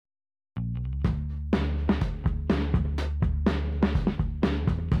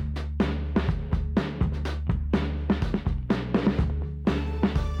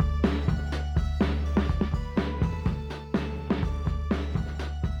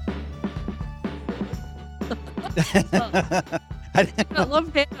Uh, I didn't I know.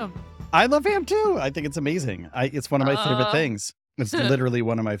 love ham. I love ham too. I think it's amazing. It's one of my favorite Uh, things. It's literally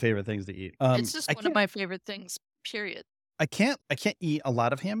one of my favorite things to eat. it's just I one of can't, my favorite things, period. I can't eat a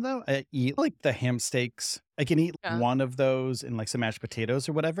lot of ham though. I eat like the ham steaks. I can eat Yeah. one of those and like some mashed potatoes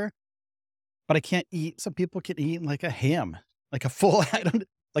or whatever. But I can't eat. Some people can eat like a ham, like a full. I Like, don't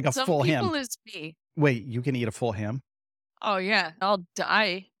like a some full ham. people is me. Wait, you can eat a full ham? Oh, yeah, I'll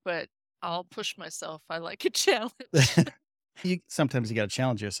die, but I'll push myself. I like a challenge. Sometimes you got to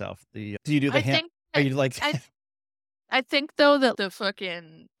challenge yourself. Do you do the I ham? think Are that you like I I think, though, that the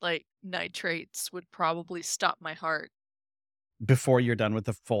fucking, like, nitrates would probably stop my heart. before you're done with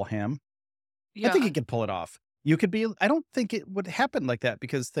the full ham? I think you Yeah. could pull it off. You could be. I don't think it would happen like that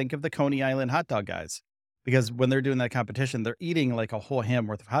because think of the Coney Island hot dog guys. Because when they're doing that competition, they're eating like a whole ham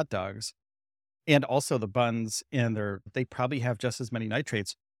worth of hot dogs and also the buns, and they probably have just as many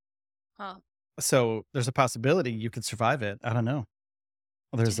nitrates. Huh. So there's a possibility you could survive it. I don't know.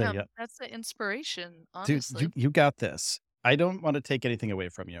 Well, there's a Damn, that's the inspiration, dude. honestly. You got this. I don't want to take anything away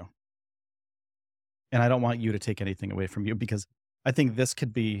from you, and I don't want you to take anything away from you because I think this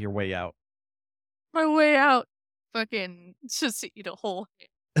could be your way out. My way out. Fucking just eat a whole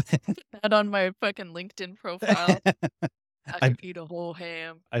ham. Put that on my fucking LinkedIn profile. I I could eat a whole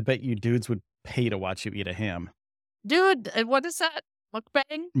ham. I bet you dudes would pay to watch you eat a ham. Dude, what is that?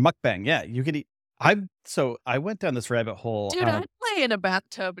 Mukbang? Mukbang, yeah, you could eat. I went down this rabbit hole Dude, on I'd lay in a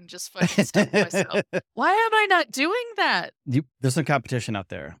bathtub and just fucking stuff myself. a Why am I not doing that? there's some competition out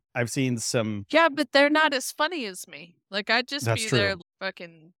there. I've seen some. Yeah, but they're not as funny as me. Like, I'd just That's be there true.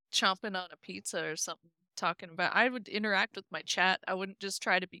 fucking chomping on a pizza or something, talking about. I would interact with my chat. I wouldn't just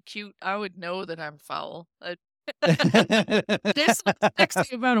try to be cute. I would know that I'm foul. There's something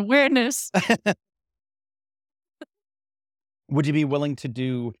sexy about awareness. Would you be willing to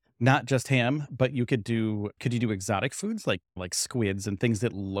do not just ham, but could you do exotic foods like squids and things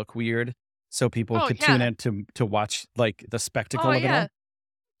that look weird so people Oh, could tune yeah. in to watch like the Oh, spectacle of it yeah. all?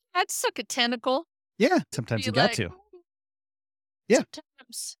 I'd suck a tentacle. Yeah, sometimes Be you got like, to. "Ooh, Yeah.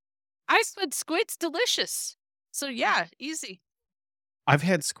 sometimes. I said squid's delicious. So, yeah, easy. I've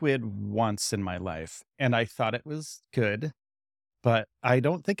had squid once in my life and I thought it was good, but I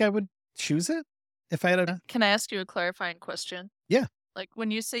don't think I would choose it if I had a. Can I ask you a clarifying question? Yeah. Like,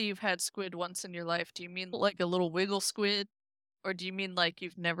 when you say you've had squid once in your life, do you mean like a little wiggle squid? Or do you mean like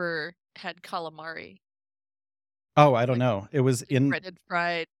you've never had calamari? Oh, I don't Like know. It was deep in. breaded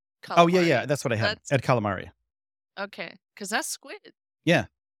fried Oh, yeah, yeah, calamari? that's what I had That's at calamari. okay. Because that's squid. Yeah.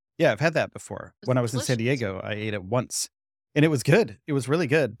 Yeah, I've had that before. It's When I was in San delicious. Diego, I ate it once, and it was good. It was really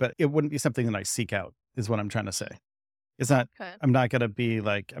good, but it wouldn't be something that I seek out, is what I'm trying to say. It's not. Okay. I'm not gonna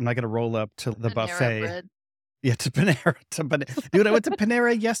roll up to the Panera buffet. bread. Yeah, to Panera to Pana dude, I went to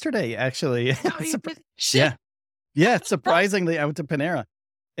Panera yesterday, actually. Oh, you Surp did? Shit. Yeah. Yeah, surprisingly, I went to Panera,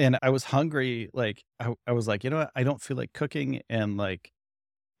 and I was hungry, like, I was like, "You know what? I don't feel like cooking, and, like,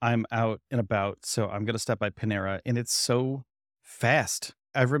 I'm out and about, so I'm gonna stop by Panera," and it's so fast.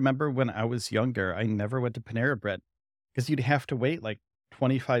 I remember when I was younger, I never went to Panera Bread because 'cause you'd have to wait, like,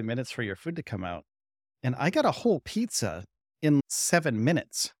 25 minutes for your food to come out, and I got a whole pizza in 7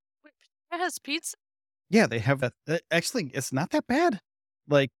 minutes. Wait, it has pizza? Yeah, they have that actually, it's not that bad.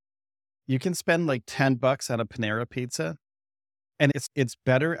 Like, you can spend, like, $10 on a Panera pizza, and it's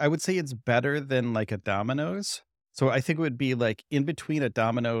better. I would say it's better than, like, a Domino's. So I think it would be, like, in between a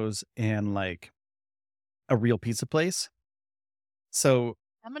Domino's and, like, a real pizza place. So,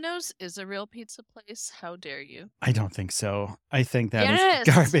 Domino's is a real pizza place. How dare you? I don't think so. I think that is Yes.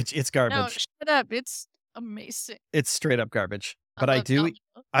 garbage. It's No, garbage. shut up. It's amazing. It's straight up garbage. I But I love do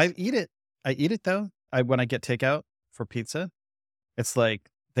I Domino's. eat it. I eat it, though. When I get takeout for pizza, it's like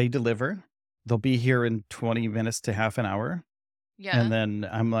they deliver. They'll be here in 20 minutes to half an hour, and Yeah. then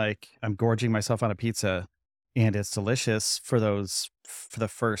I'm gorging myself on a pizza, and it's delicious for the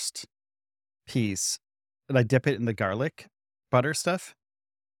first piece, and I dip it in the garlic butter stuff.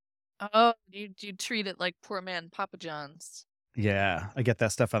 Oh, you treat it like poor man Papa John's. Yeah, I get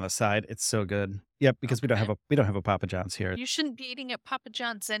that stuff on the side. It's so good. Yep, because Okay. we don't have a Papa John's here. You shouldn't be eating at Papa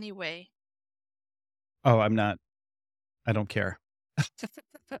John's anyway. Oh, I'm not. I don't care.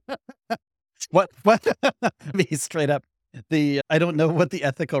 What? Me straight up. I don't know what the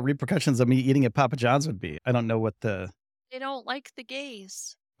ethical repercussions of me eating at Papa John's would be. I don't know what the. They don't like the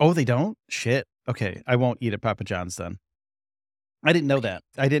gays. Oh, they don't? Shit. Okay, I won't eat at Papa John's then. I didn't know Right. that.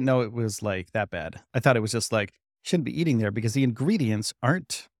 I didn't know it was, like, that bad. I thought it was just, like, shouldn't be eating there because the ingredients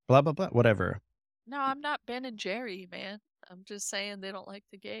aren't blah, blah, blah, whatever. No, I'm not Ben and Jerry, man. I'm just saying they don't like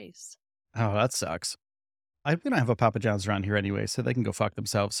the gays. Oh, that sucks. We don't have a Papa John's around here anyway, so they can go fuck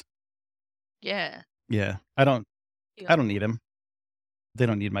themselves. Yeah. Yeah. I don't Feel. need them. They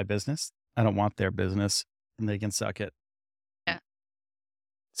don't need my business. I don't want their business, and they can suck it. Yeah, they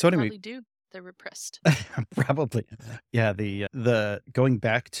So anyway, probably do. They're repressed. probably. Yeah, the going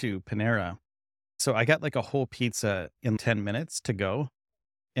back to Panera. So I got like a whole pizza in 10 minutes to go,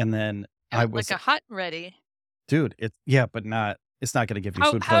 and then I Yeah, like was a hot and ready. dude, yeah, but not it's not gonna give you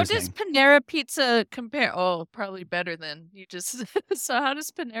food How does poisoning. Panera Pizza compare? Oh, probably better than you just so how does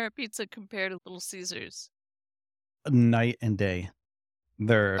Panera Pizza compare to Little Caesars? Night and day.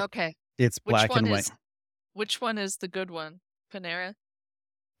 They're Okay. it's Which black one and white. is which one is the good one? Panera?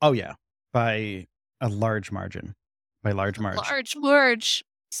 Oh, yeah, by a large margin. By large margin. Large.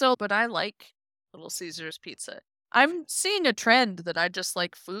 So, but I like Little Caesars pizza. I'm seeing a trend that I just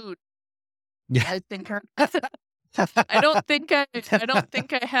like food. Yeah. I think I don't think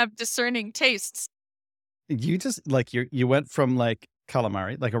I have discerning tastes. You just like, you went from, like,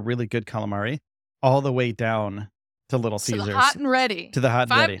 calamari, like a really good calamari, all the way down to Little To the hot Caesars, and ready. to the hot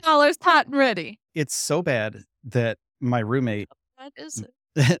and ready. $5 hot and ready. It's so bad that my roommate What is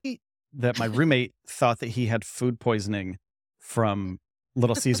it? that my roommate thought that he had food poisoning from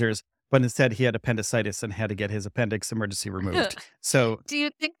Little Caesars, but instead he had appendicitis and had to get his appendix emergency removed. So Do you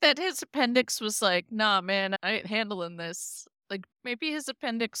think that his appendix was like, "Nah, man, I ain't handling this." Like, maybe his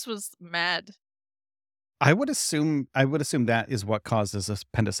appendix was mad. I would assume that is what causes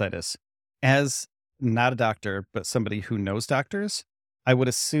appendicitis. As not a doctor, but somebody who knows doctors, I would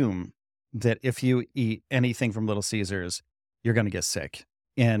assume that if you eat anything from Little Caesars, you're gonna get sick.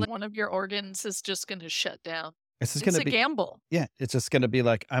 And Like, one of your organs is just gonna shut down. it's just It's gonna a be gamble. yeah, it's just gonna be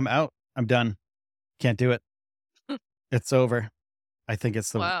like, "I'm out. I'm done. Can't do it. It's over." I think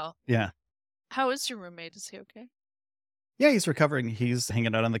it's the Wow. yeah. How is your roommate? Is he okay? Yeah, he's recovering. He's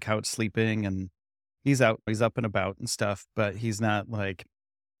hanging out on the couch sleeping, and he's out. He's up and about and stuff, but he's not, like,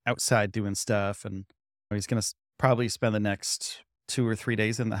 outside doing stuff, and he's gonna probably spend the next 2 or 3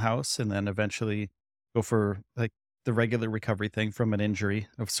 days in the house and then eventually go for, like, the regular recovery thing from an injury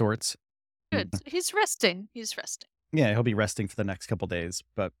of sorts. Good. So he's resting. He's resting. Yeah, he'll be resting for the next couple days,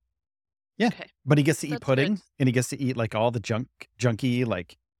 but yeah. Okay. But he gets to eat That's good. pudding, and he gets to eat, like, all the junky,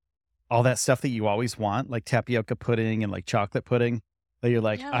 like, all that stuff that you always want, like tapioca pudding and, like, chocolate pudding, that you're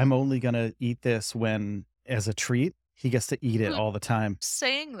like, Yeah. "I'm only gonna eat this when as a treat." He gets to eat it Who's all the time.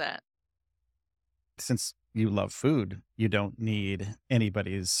 saying that? Since you love food, you don't need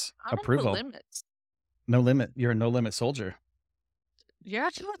anybody's I don't know approval. limits. No limit. You're a no limit soldier. Yeah.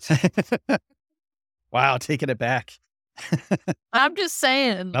 Wow, taking it back. I'm just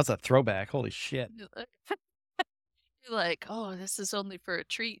saying. That's a throwback. Holy shit. You're like, "Oh, this is only for a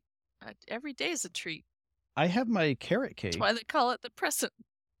treat." Every day is a treat. I have my carrot That's cake. why they call it the present.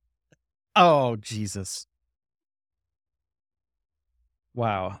 Oh, Jesus.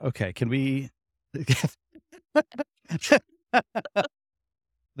 Wow. Okay. Can we?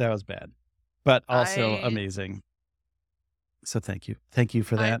 That was bad, but also I amazing. So thank you. Thank you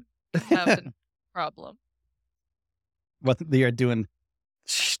for I that. have a problem. What they are doing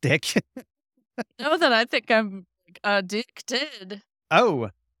shtick. Know that I think I'm like, addicted Oh,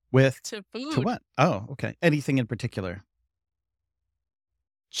 with to to food, what? Oh, okay. Anything in particular?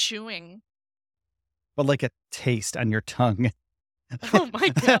 chewing. But like a taste on your tongue. Oh my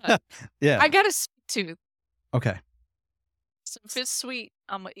god. Yeah. I got a sweet tooth, Okay. so if it's sweet,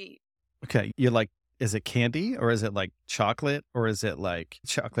 Imma eat. Okay. You're like, is it candy or is it like chocolate or is it like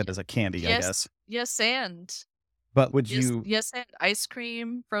chocolate Ye as a candy, I yes, guess? yes, and But would you yes, and ice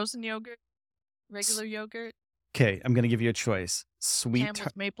cream, frozen yogurt, regular yogurt, okay, I'm gonna give you a choice. Sweet ham tar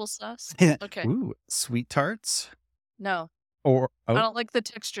with maple sauce. Okay. ooh, sweet tarts No, or I oh, don't like the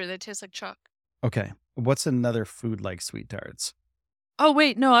texture, they taste like chalk. okay. What's another food like sweet tarts? Oh,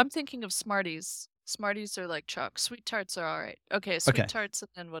 wait, no, I'm thinking of Smarties. Smarties are like chalk. Sweet tarts are alright. Okay, sweet Okay. tarts, and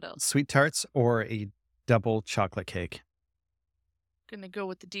then what else? Sweet tarts or a double chocolate cake? Gonna go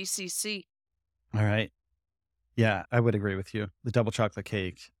with the DCC. All right. Yeah, I would agree with you. The double chocolate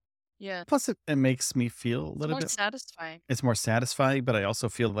cake. Yeah, Plus, it makes me feel a it's little more bit satisfying. it's more satisfying, but I also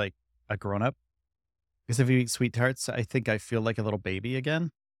feel like a grown up. Because if you eat sweet tarts, I think I feel like a little baby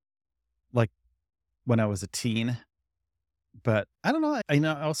again, like when I was a teen. But I don't know. I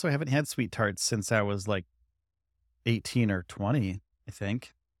know I also haven't had sweet tarts since I was like 18 or 20, I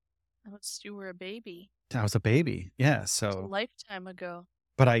think. Once you were a baby. I was a baby. Yeah. It's a So, lifetime ago.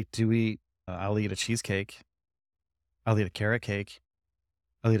 but I do eat, I'll eat a cheesecake. I'll eat a carrot cake.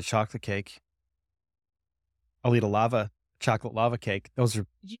 I'll eat a chocolate cake. I'll eat a chocolate lava cake. Those are,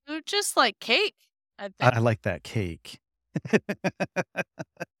 You just like cake, I I think. like that cake.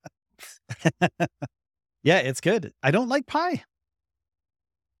 Yeah, it's good. I don't like pie.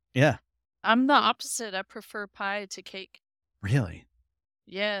 Yeah. I'm the opposite. I prefer pie to cake. Really?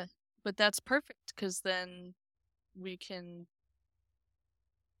 Yeah, but that's perfect because then we can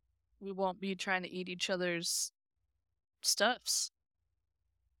we won't be trying to eat each other's stuffs.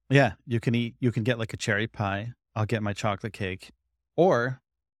 Yeah, you can get like a cherry pie. I'll get my chocolate cake. Or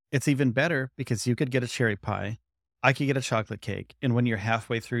it's even better because you could get a cherry pie. I could get a chocolate cake. And when you're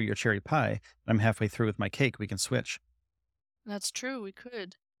halfway through your cherry pie, and I'm halfway through with my cake, we can switch. That's true. We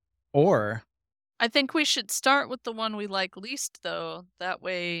could. Or, I think we should start with the one we like least, though. That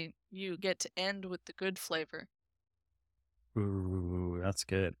way you get to end with the good flavor. ooh, that's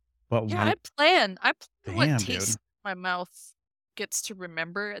good. But Yeah, I plan. I plan what damn, taste dude. my mouth gets to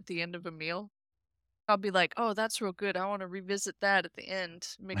remember at the end of a meal. I'll be like, "Oh, that's real good. I want to revisit that at the end.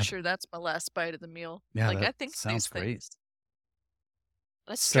 Make That- sure that's my last bite of the meal." yeah, Like that I think of these sounds great. things.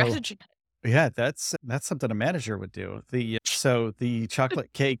 That's So strategy. yeah, that's something a manager would do. So the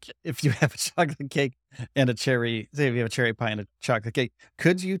chocolate cake, if you have a chocolate cake and a cherry, say if you have a cherry pie and a chocolate cake,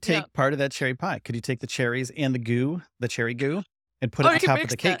 could you Yeah. take part of that cherry pie? Could you take the cherries and the goo, the cherry goo, and put Oh, it you on can top of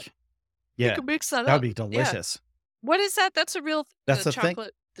mix the that. cake? You Yeah, can mix that that would up. be Yeah. delicious. What is that? That's a real thing, That's the the thing.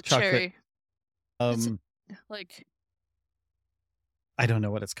 chocolate, the Chocolate. cherry. Is it Um, like I don't know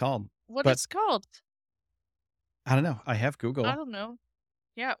what it's called, what but it's called? I don't know. I have I Google. don't know.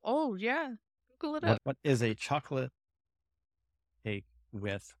 Yeah. Oh, yeah. Google it up. What is a chocolate cake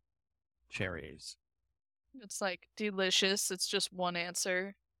with cherries? It's like delicious. It's just one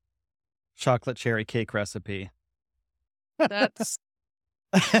answer. Chocolate cherry cake recipe. That's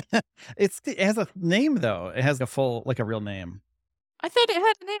It has a name though. It has a full like a real name. I thought it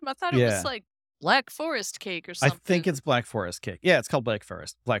had a name. I thought it was Yeah. like Black Forest cake or I think something. it's Black Forest cake. Yeah, it's called Black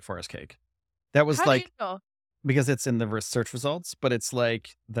Forest cake. That was How do you like know? because it's in the search results, but it's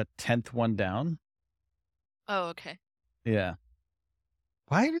like the 10th one down. Oh, okay. Yeah.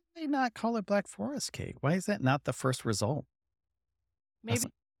 Why did they not call it Black Forest cake? Why is that not the first result? That's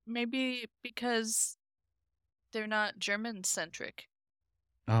Maybe because they're not German centric.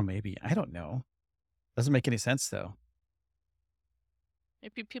 oh maybe. I don't know. Doesn't make any sense though.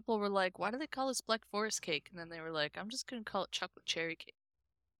 Maybe people were like, "Why do they call this Black Forest cake?" And then they were like, "I'm just gonna call it chocolate cherry cake."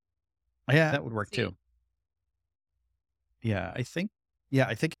 Yeah, that would work See? too. Yeah, I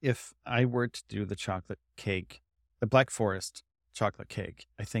think if I were to do the chocolate cake, the Black Forest chocolate cake,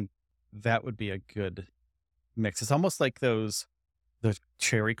 I think that would be a good mix. It's almost like those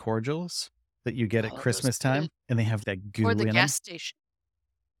cherry cordials that you get at Oh, those Christmas are good. time, and they have that Or goo the in them. gas station.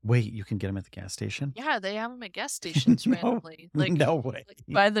 Wait, you can get them at the gas station? Yeah, they have them at gas stations No, randomly, no way. like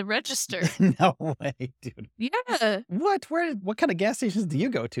by the register. No way, dude. Yeah, What? What kind of gas stations do you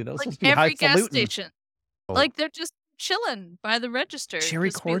go to? Those like must be every gas highfalutin. station. Oh, Like they're just chilling by the register. cherry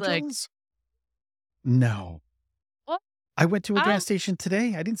Just be like, cordials? No. "What? I went to a gas Um, station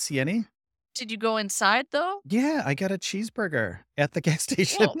today. I didn't see any. did you go inside though?" Yeah, I got a cheeseburger at the gas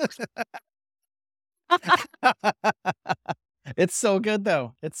station. Whoa. It's so good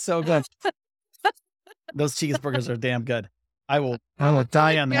though. It's so good. Those cheeseburgers are damn good. I will feel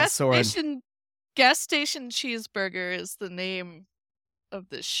die like on that sword. gas station cheeseburger is the name of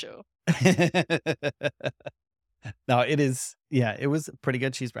this show. No, it is yeah, it was a pretty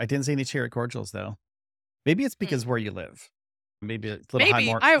good cheeseburger. I didn't see any cherry cordials though. Maybe it's Hmm. because where you live. Maybe it's a Maybe. a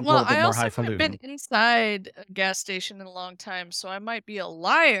little bit I more also haven't been highfalutin. inside a gas station in a long time, so I might be a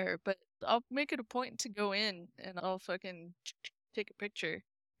liar, but I'll make it a point to go in and I'll fucking take a picture.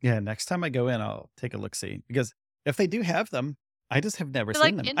 Yeah, next time I go in, I'll take a look see because if they do have them, I just have never They're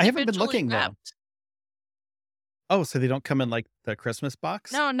seen like them. I haven't been individually looking though. wrapped. Oh, so they don't come in like the Christmas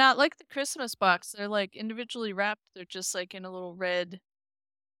box? No, not like the Christmas box. They're like individually wrapped. They're just like in a little red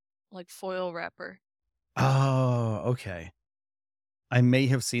like foil wrapper. Oh, okay. I may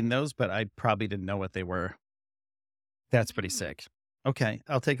have seen those, but I probably didn't know what they were. That's pretty Mm. sick. Okay,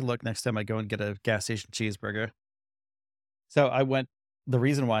 I'll take a look next time I go and get a gas station cheeseburger. So the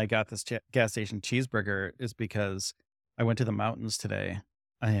reason why I got this gas station cheeseburger is because I went to the mountains today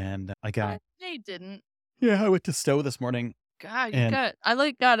and I got, They didn't. yeah, I went to Stowe this morning God, and I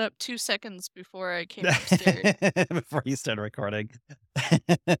like got up 2 seconds before I came upstairs. before you started recording.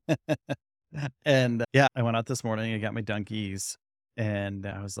 And yeah, I went out this morning, I got my donkeys and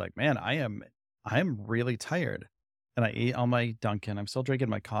I was like, man, I'm really tired. And I ate all my Dunkin'. I'm still drinking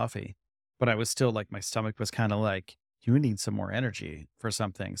my coffee, but I was still like, my stomach was kind of like, you need some more energy for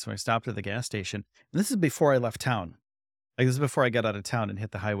something. So I stopped at the gas station. And this is before I left town. Like this is before I got out of town and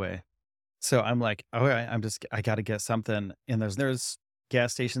hit the highway. So I'm like, all right, I got to get something. And there's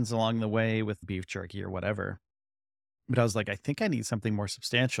gas stations along the way with beef jerky or whatever. But I was like, I think I need something more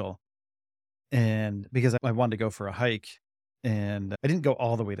substantial. And because I wanted to go for a hike And I didn't go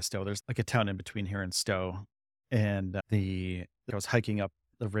all the way to Stowe. There's like a town in between here and Stowe. And I was hiking up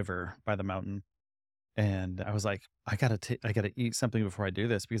the river by the mountain. And I was like, I gotta eat something before I do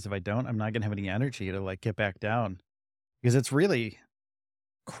this because if I don't, I'm not gonna have any energy to like get back down because it's really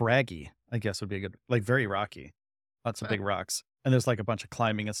craggy, I guess would be a good, like very rocky, lots of Huh. big rocks. And there's like a bunch of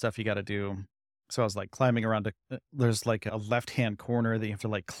climbing and stuff you got to do. So I was like climbing around, there's like a left hand corner that you have to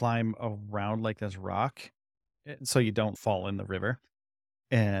like climb around like this rock so you don't fall in the river.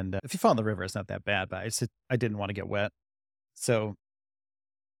 And if you fall in the river, it's not that bad, but I didn't want to get wet. So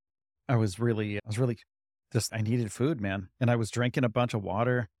I was really just, I needed food, man. And I was drinking a bunch of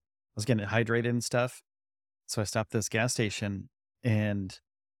water. I was getting hydrated and stuff. So I stopped at this gas station and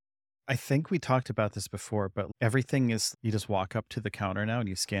I think we talked about this before, but everything is you just walk up to the counter now and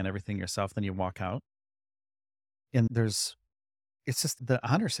you scan everything yourself, then you walk out. And it's just the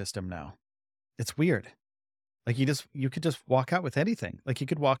honor system now. It's weird. Like you could just walk out with anything. Like you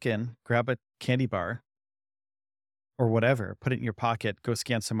could walk in, grab a candy bar or whatever, put it in your pocket, go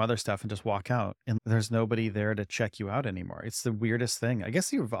scan some other stuff and just walk out. And there's nobody there to check you out anymore. It's the weirdest thing. I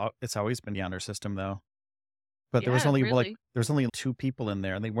guess it's always been the honor system though. But Yeah, really. there was only two people in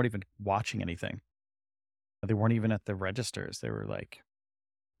there and they weren't even watching anything. They weren't even at the registers. They were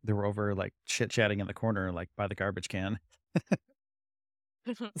over like chit chatting in the corner, like by the garbage can.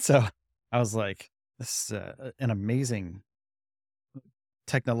 So I was like, this is an amazing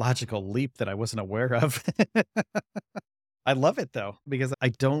technological leap that I wasn't aware of. I love it though, because I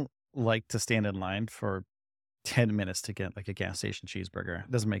don't like to stand in line for 10 minutes to get like a gas station cheeseburger.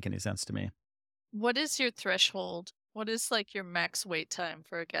 It doesn't make any sense to me. What is your threshold? What is like your max wait time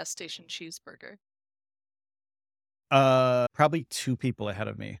for a gas station cheeseburger? Probably two people ahead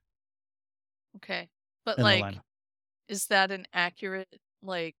of me Okay. But in the like, line. is that an accurate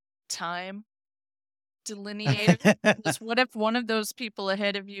like time delineator? Because what if one of those people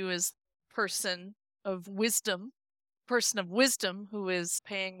ahead of you is person of wisdom, person of wisdom who is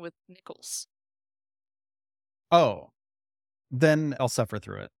paying with nickels? Oh, then I'll suffer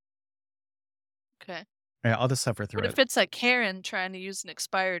through it. Okay. Yeah, I'll just suffer What through if it. it's a Karen trying to use an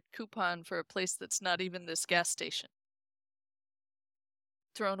expired coupon for a place that's not even this gas station?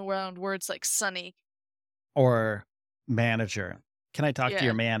 Throwing around words like sunny. Or manager. Can I talk to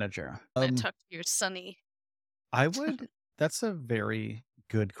your Yeah. manager? I talk to your sunny. I would that's a very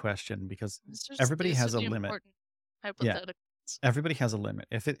good question because everybody These are has a the limit. important Yeah, hypotheticals. everybody has a limit.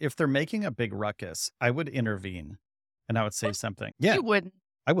 If they're making a big ruckus, I would intervene and I would say What? something. Yeah, You wouldn't.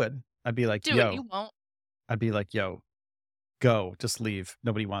 I would. I'd be like, Do it. "Yo." You won't. I'd be like, "Yo, go. Just leave.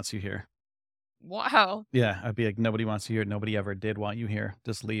 Nobody wants you here." Wow. Yeah, I'd be like, "Nobody wants you here. Nobody ever did want you here.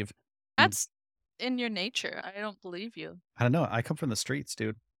 Just leave." Mm, That's in your nature. I don't believe you. I don't know. I come from the streets,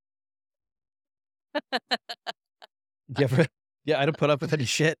 dude. You ever Yeah, I don't put up with any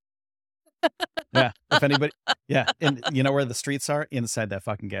shit. Yeah, if anybody yeah, and you know where the streets are? Inside that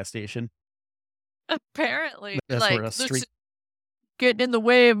fucking gas station. Apparently, That's where like, a this street getting in the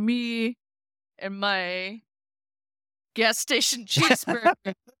way of me and my gas station cheeseburger.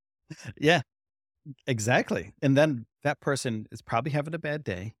 Yeah, exactly, and then that person is probably having a bad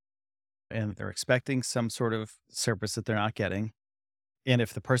day, and they're expecting some sort of service that they're not getting, and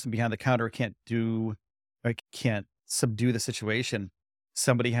if the person behind the counter can't subdue the situation,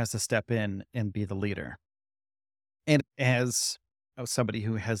 somebody has to step in and be the leader. And as somebody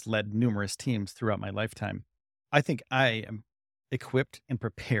who has led numerous teams throughout my lifetime, I think I am equipped and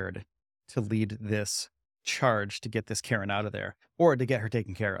prepared to lead this charge to get this Karen out of there or to get her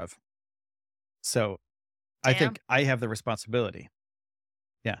taken care of. So I Damn. think I have the responsibility.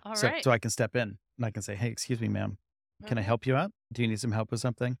 Yeah. All right. So I can step in and I can say, "Hey, excuse me, ma'am. Can I Mhm. help you out? Do you need some help with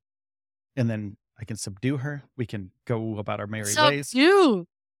something?" And then I can subdue her. We can go about our merry ways. Subdue.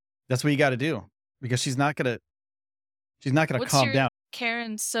 That's what you got to do because she's not gonna What's calm your down.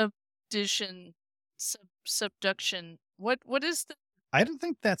 Karen subdition subduction? What is the I don't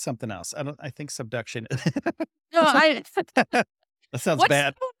think that's something else. I think subduction. no, I That sounds what's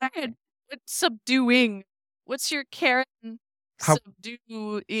bad. the word? What's subduing? What's your Karen How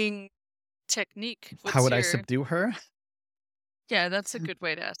subduing technique? how What's would I your subdue her? yeah, that's a good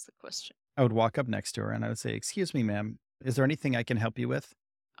way to ask the question. I would walk up next to her and I would say, "Excuse me, ma'am. Is there anything I can help you with?"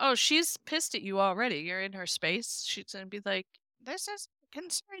 Oh, she's pissed at you already. You're in her space. She's gonna be like, "This is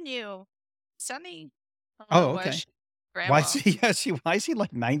concern you, Sonny." I don't know Oh, why okay. she grandma. Why is she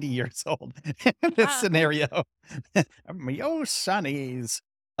like 90 years old in this Ah, scenario? Yo, sonnies.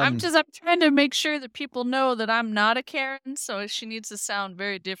 Um, I'm trying to make sure that people know that I'm not a Karen, so she needs to sound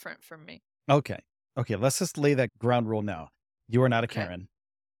very different from me. okay. Okay, let's just lay that ground rule now. You are not a Okay. Karen.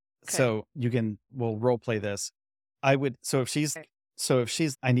 Okay. So we'll role play this. I would Okay. so if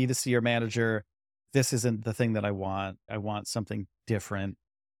she's, "I need to see your manager. This isn't the thing that I want. I want something different,"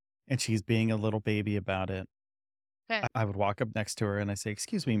 and she's being a little baby about it, Okay. I would walk up next to her and I say,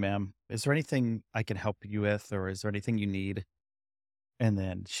 "Excuse me, ma'am, is there anything I can help you with, or is there anything you need?" And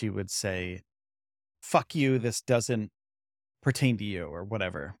then she would say, "Fuck you, this doesn't pertain to you," or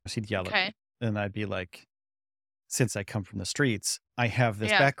whatever. She'd yell at Okay. me, and I'd be like, since I come from the streets, I have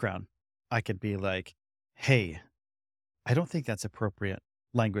this Yeah. background. I could be like, "Hey, I don't think that's appropriate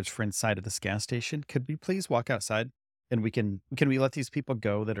language for inside of this gas station. Could we please walk outside and can we let these people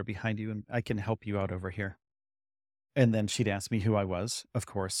go that are behind you and I can help you out over here?" And then she'd ask me who I was. Of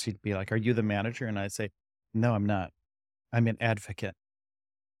course, she'd be like, "Are you the manager?" And I'd say, "No, I'm not. I'm an advocate."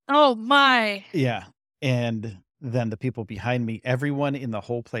 Oh my. Yeah. And then the people behind me, everyone in the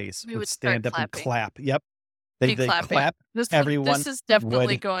whole place We would would start stand up and clapping. clap. Yep. Be They clapping. clap. This Everyone is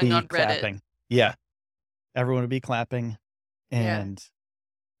definitely would going be on Reddit. clapping. Yeah. Everyone would be clapping Yeah. and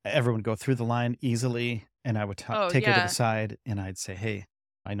everyone would go through the line easily. And I would Oh, take her to the yeah. side and I'd say, "Hey,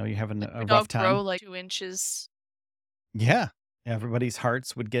 I know you're having Like, a we'd all rough grow time." like 2 inches. Yeah. Everybody's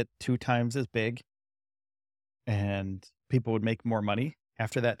hearts would get 2 times as big and people would make more money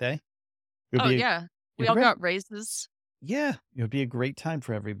after that day. It would Oh, be yeah. We a all great, got raises. yeah, it would be a great time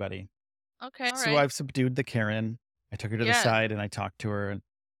for everybody. Okay, So alright. I've subdued the Karen. I took her to the Yeah. side and I talked to her, and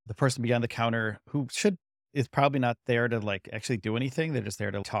the person behind the counter who should is probably not there to like actually do anything. They're just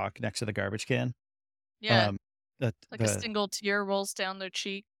there to talk next to the garbage can. Yeah. Um, Like a the single tear rolls down their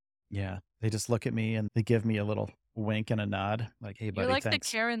cheek. yeah, they just look at me and they give me a little wink and a nod, like, "Hey, You're buddy, like the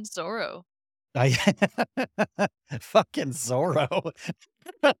thanks." Karen Zorro. I fucking Zorro.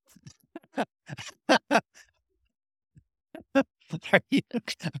 Are you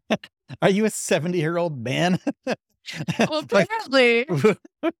are you a 70-year-old man? Well, Like, apparently.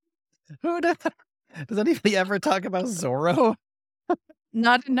 who does anybody ever talk about Zorro?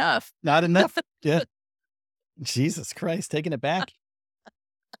 Not enough. Not enough. Yeah. Jesus Christ, taking it back.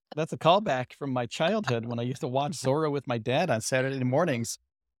 That's a callback from my childhood when I used to watch Zorro with my dad on Saturday mornings.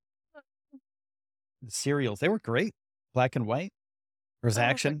 The serials, they were great. Black and white. There was Oh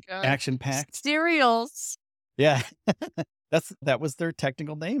my god. action packed. Cereals. Yeah. That was their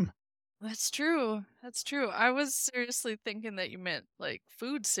technical name. That's true. That's true. I was seriously thinking that you meant like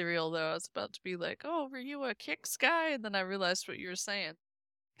food cereal, though. I was about to be like, "Oh, were you a Kix guy?" And then I realized what you were saying.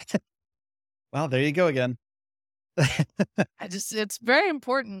 Well, there you go again. It's very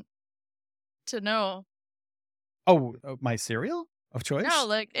important to know. Oh, my cereal of No, choice?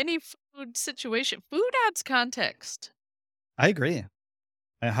 like any food situation, food adds context. I agree.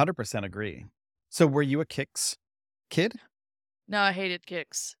 I 100% agree. So were you a Kix kid? No, I hated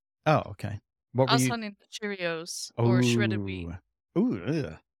Kix. Oh, okay. What I were was you? hunting the Cheerios or shredded wheat. Oh. Ooh,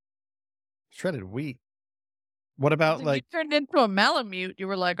 ugh. Shredded wheat. What And about then you like turned into a Malamute. You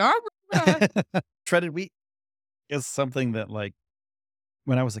were like, "Ah." shredded wheat is something that like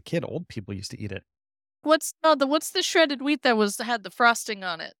when I was a kid, old people used to eat it. What's the shredded wheat that had the frosting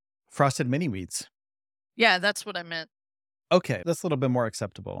on it? Frosted mini wheats. Yeah, that's what I meant. Okay, that's a little bit more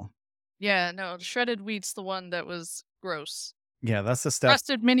acceptable. Yeah, no, the shredded wheat's the one that was gross. Yeah, that's the stuff.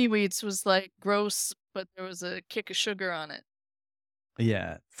 Frosted mini wheats was like gross, but there was a kick of sugar on it.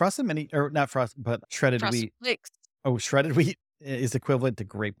 Yeah, frosted mini or not frost, but shredded Frosted wheat. flakes. Oh, shredded wheat is equivalent to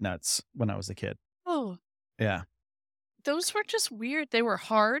grape nuts when I was a kid. Oh, Yeah, those were just weird. They were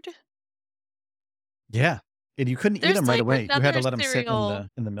hard. yeah, and you couldn't eat There's them right like away. You had to another let them sit in cereal.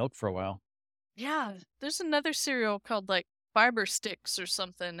 the milk for a while. Yeah, there's another cereal called like fiber sticks or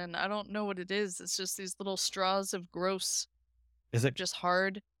something, and I don't know what it is. It's just these little straws of gross. Is They're it just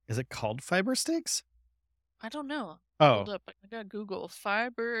hard. is it called fiber sticks? I don't know. Oh, Hold up. I got Google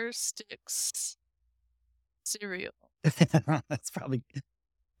fiber sticks cereal. that's probably.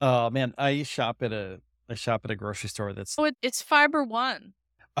 Oh man, I shop at a grocery store that's. Oh, it's Fiber One.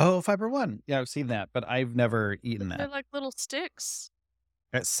 Oh, Fiber One. Yeah, I've seen that, but I've never eaten They're that. like little sticks.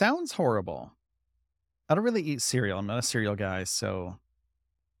 It sounds horrible. I don't really eat cereal. I'm not a cereal guy, so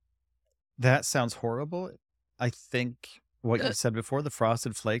that sounds horrible. I think what you said before, the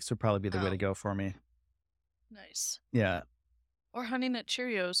Frosted Flakes would probably be the way to Oh, go for me. nice. Yeah. Or Honey Nut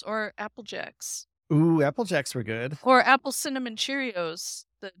Cheerios or Apple Jacks. Ooh, Apple Jacks were good. Or Apple Cinnamon Cheerios,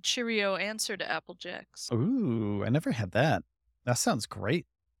 the Cheerio answer to Apple Jacks. Ooh, I never had that. That sounds great.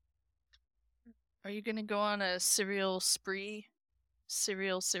 Are you gonna go on a cereal spree?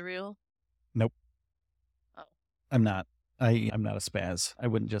 Cereal? Nope, Oh. I'm not. I'm not a spaz. I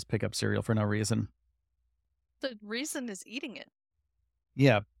wouldn't just pick up cereal for no reason. The reason is eating it.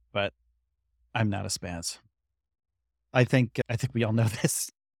 Yeah, but I'm not a spaz. I think we all know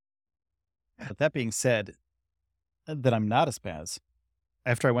this. But that being said, that I'm not a spaz.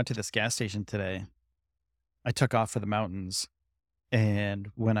 After I went to this gas station today, I took off for the mountains, and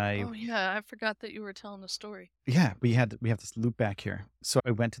when I Oh yeah, I forgot that you were telling a story. yeah, we have this loop back here. So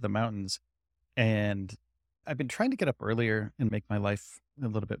I went to the mountains, and I've been trying to get up earlier and make my life a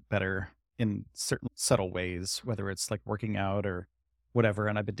little bit better in certain subtle ways, whether it's like working out or whatever.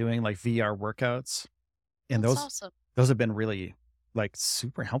 And I've been doing like VR workouts, and That's those awesome. those have been really like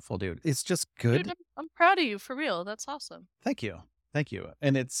super helpful, dude. It's just Dude, good. I'm proud of you for real. That's awesome. Thank you. Thank you.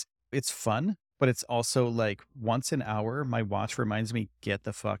 And it's fun, but it's also like once an hour my watch reminds me get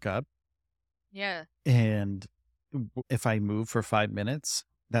the fuck up. Yeah. And if I move for 5 minutes,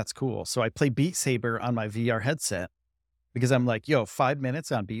 that's cool. So I play Beat Saber on my VR headset because I'm like, yo, 5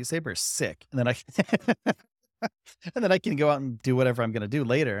 minutes on Beat Saber is sick. And then I and then I can go out and do whatever I'm gonna do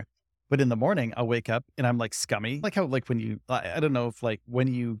later. But in the morning, I'll wake up and I'm like scummy. Like how like when you I don't know if like when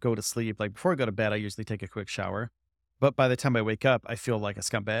you go to sleep, like before I go to bed, I usually take a quick shower. But by the time I wake up, I feel like a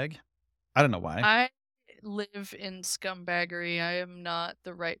scumbag. I don't know why. I live in scumbaggery. I am not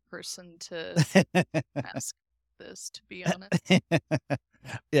the right person to ask this, to be honest.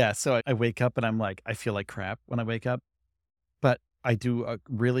 Yeah, so I wake up and I'm like, I feel like crap when I wake up, but I do a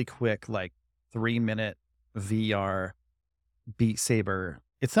really quick, like 3-minute VR Beat Saber.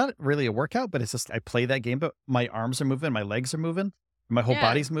 It's not really a workout, but it's just I play that game, but my arms are moving, my legs are moving, my whole Yeah.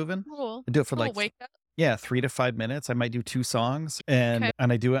 body's moving. Cool. I do it for Cool. like, Wake up. yeah, 3 to 5 minutes. I might do 2 songs Okay.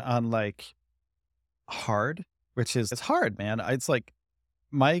 and I do it on like hard, which is it's hard, man. It's like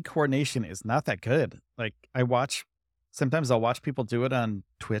my coordination is not that good. Like I watch sometimes I'll watch people do it on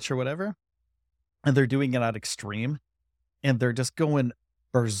Twitch or whatever, and they're doing it on extreme and they're just going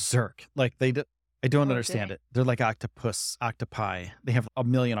berserk. Like I don't Oh, understand dang. it. They're like octopi. They have a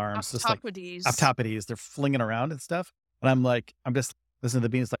million arms, just like Octopodes. octopodes. They're flinging around and stuff. And I'm just listening to the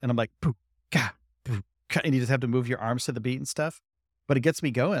beats, and I'm like, poo, ka, poo, ka, and you just have to move your arms to the beat and stuff. But it gets me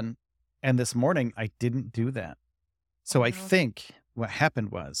going. And this morning, I didn't do that. Oh So I no. think what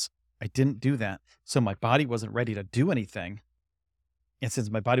happened was I didn't do that. So my body wasn't ready to do anything. And since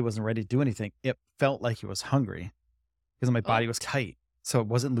my body wasn't ready to do anything, it felt like it was hungry because my Oh, body was tight. So it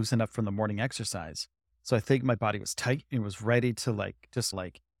wasn't loose enough from the morning exercise. So I think my body was tight and was ready to like just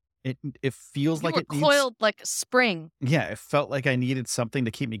like it feels you like were it needs coiled like a spring. yeah, it felt like I needed something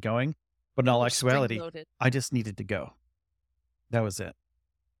to keep me going. But in You all were spring actuality, loaded. I just needed to go. That was it.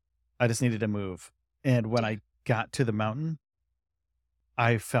 I just needed to move. And when Damn. I got to the mountain,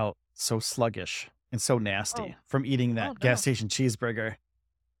 I felt so sluggish and so Oh. nasty from eating Oh that gas no. station cheeseburger.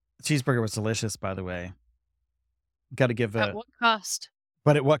 Cheeseburger was delicious, by the way. Got to give At a what cost?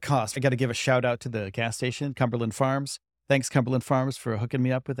 But at what cost? I got to give a shout out to the gas station, Cumberland Farms. Thanks, Cumberland Farms, for hooking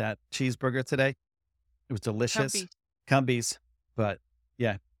me up with that cheeseburger today. It was delicious. Cumby. Cumbies. But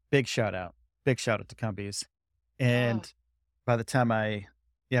yeah, big shout out. Big shout out to Cumbies. Oh. And by the time I,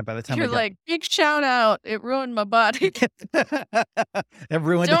 yeah, by the time I You're got, like, big shout out. It ruined my body. it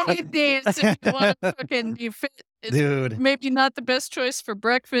ruined Don't it. eat these if you want to fucking be fit. It's Dude. maybe not the best choice for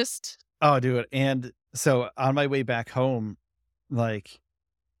breakfast. Oh, dude. And so on my way back home, like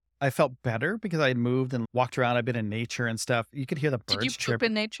I felt better because I had moved and walked around. I've been in nature and stuff. You could hear the Did you birds poop chirping.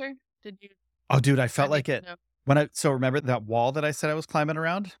 in nature? Did you? Oh, dude, I I felt need like to it know. when so remember that wall that I said I was climbing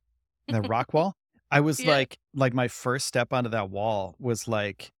around? The rock wall? I was Yeah. like my first step onto that wall was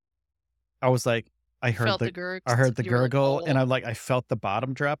like I was like, You felt the I gurgs. heard the You were like, gurgle and oh, I felt the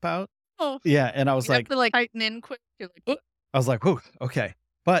bottom drop out. oh. Yeah, and I was You have like to like tighten in quick. You're like, I was like, "Whew, okay."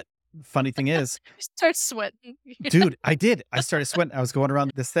 But funny thing is, you start sweating. dude, I did. I started sweating. I was going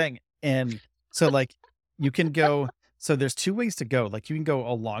around this thing. And so like you can go so there's 2 ways to go. Like you can go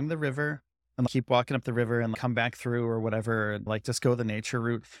along the river and keep walking up the river and come back through or whatever and like just go the nature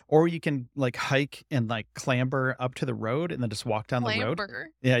route. Or you can like hike and like clamber up to the road and then just walk down the road. Clamber.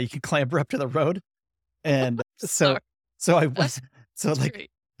 Yeah, you can clamber up to the road. And so Sorry. so I That's went so like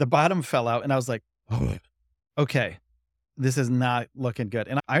great. the bottom fell out and I was like, "Oh, okay, this is not looking good."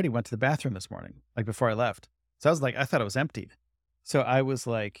 And I already went to the bathroom this morning, like before I left. So I was like, I thought it was emptied. So I was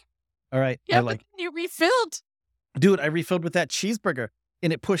like, all right, I Yeah, but like, then you refilled. dude, I refilled with that cheeseburger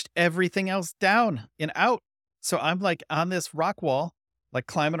and it pushed everything else down and out. So I'm like on this rock wall, like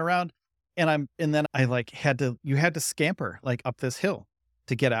climbing around and then I like you had to scamper like up this hill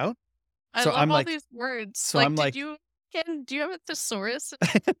to get out. I So love I'm all like, these words. so Like, I'm did like, you do you have a thesaurus?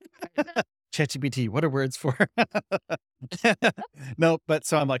 ChatGPT, what are words for? No, but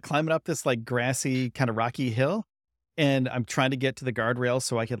so I'm like climbing up this like grassy, kind of rocky hill, and I'm trying to get to the guardrail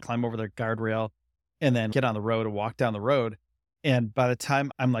so I can climb over the guardrail and then get on the road and walk down the road. And by the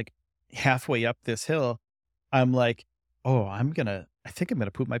time I'm like halfway up this hill, I'm like, oh, I think I'm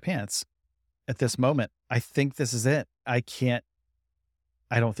gonna poop my pants. at this moment. I think this is it. I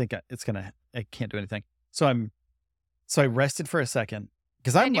don't think it's gonna. I can't do anything. So I rested for a second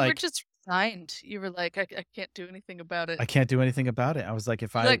because I'm And you were like, just resigned. You were like, I can't do anything about it. I can't do anything about it. I was like,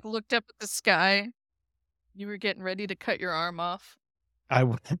 if You I like looked up at the sky. You were getting ready to cut your arm off. I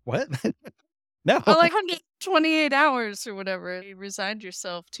what? No. Oh, like 128 hours or whatever. You resigned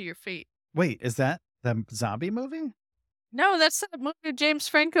yourself to your fate. Wait, is that the zombie movie? No, that's that movie with James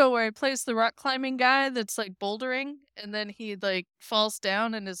Franco where he plays the rock climbing guy that's like bouldering and then he like falls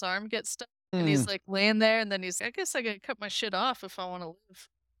down and his arm gets stuck and Mm, he's like laying there and then he's I guess I gotta cut my shit off if I want to live.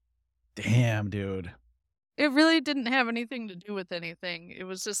 damn, dude. It really didn't have anything to do with anything. It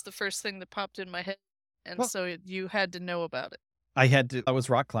was just the first thing that popped in my head. And Well, so you had to know about it. I had to. I was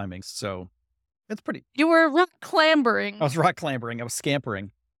rock climbing, so it's pretty. You were rock I clambering. was rock clambering. I was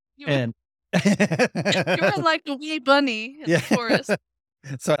scampering, You were, and you were like a wee bunny in yeah. the forest.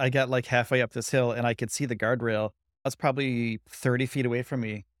 So I got like halfway up this hill, and I could see the guardrail. That's probably 30 feet away from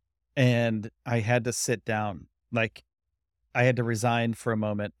me, and I had to sit down. Like I had to resign for a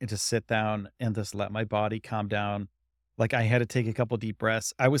moment and just sit down and just let my body calm down. Like I had to take a couple deep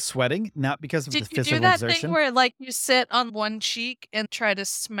breaths. I was sweating, not because of the Did you do physical that thing exertion. where, like, you sit on one cheek and try to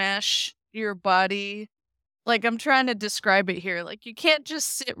smash your body? Like, I'm trying to describe it here. Like, you can't just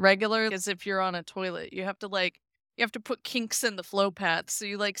sit regular as if you're on a toilet. You have to, like you have to put kinks in the flow path. So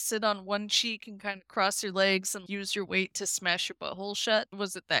you, like, sit on one cheek and kinda cross your legs and use your weight to smash your butthole shut.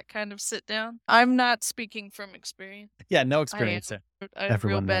 Was it that kind of sit down? I'm not speaking from experience. Yeah, no I am. experience there. I had a real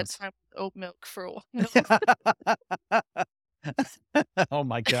Everyone bad knows. time with oat milk for a while. Oh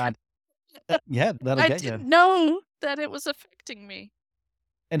my god. Yeah, that'll I get you. didn't know that it was affecting me.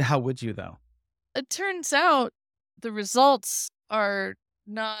 And how would you though? It turns out the results are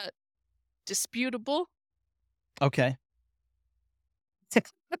not disputable, Okay.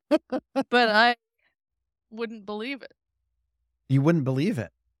 but I wouldn't believe it. You wouldn't believe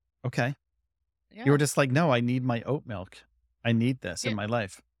it. Okay. You were Yeah. just like, "No, I need my oat milk. I need this in Yeah. my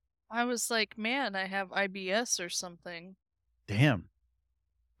life." I was like, man, I have IBS or something. Damn,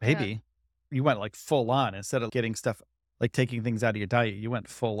 Yeah. maybe. You went like full on instead of getting stuff like taking things out of your diet, you went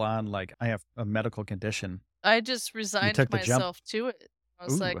full on like, "I have a medical condition." I just You resigned took the jump. myself to it. I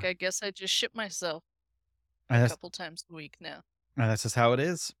was Ooh, like, I guess I just shit myself a and couple times a week now. that's just how it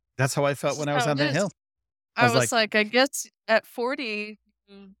is. That's how I felt This is when I was how on it that is. hill. I I was was like, like, I guess at 40,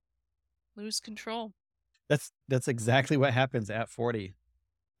 you lose control. That's exactly what happens at 40."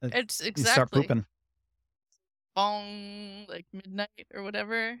 Uh, It's you start exactly pooping. bong, like midnight or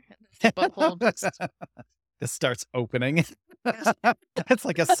whatever. And then your butthole just It starts opening. It's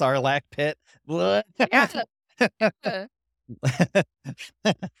like a sarlacc pit. yeah, yeah.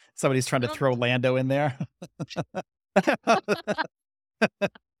 Somebody's trying to Um, throw Lando in there.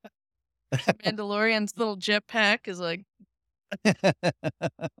 Mandalorian's little jetpack is like,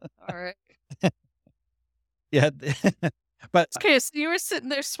 all right. Yeah, but Okay, so you were sitting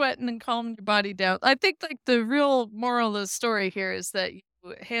there sweating and calming your body down. I think like the real moral of the story here is that you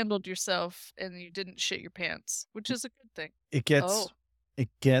handled yourself and you didn't shit your pants, which is a good thing. it Oh, gets it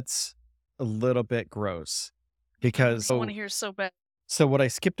gets a little bit gross I because want to hear so bad. so what I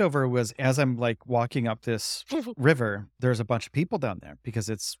skipped over was as I'm like walking up this river, there's a bunch of people down there because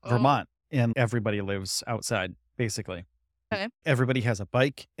it's Oh, Vermont and everybody lives outside, basically. okay. Everybody has a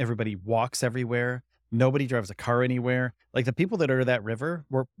bike, everybody walks everywhere, nobody drives a car anywhere. Like the people that are at that river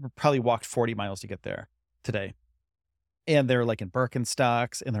were probably walked 40 miles to get there today. And they're like in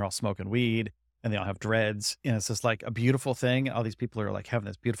Birkenstocks and they're all smoking weed and they all have dreads. And it's just like a beautiful thing. All these people are like having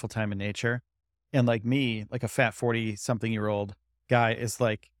this beautiful time in nature. And like me, like a fat 40 something year old guy is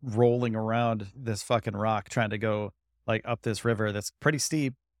like rolling around this fucking rock trying to go like up this river that's pretty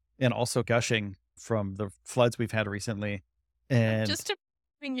steep and also gushing from the floods we've had recently. I'm And just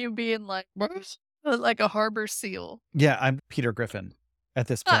imagining you being like, like a harbor seal. yeah, I'm Peter Griffin at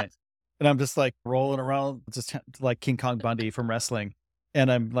this Ah, point. And I'm just like rolling around just like King Kong Bundy from wrestling.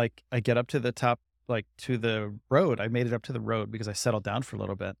 And I'm like, I get up to the top, like to the road. I made it up to the road because I settled down for a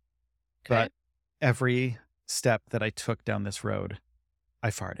little bit. okay. But every step that I took down this road, I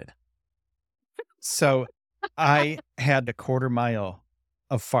farted. So I had a quarter mile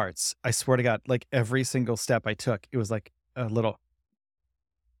of farts. I swear to God, like every single step I took, it was like a little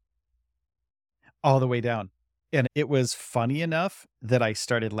all the way down. And it was funny enough that I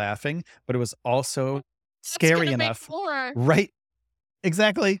started laughing, but it was also That's scary gonna make enough. more. Right.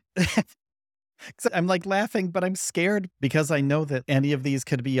 Exactly. 'Cause I'm like laughing, but I'm scared because I know that any of these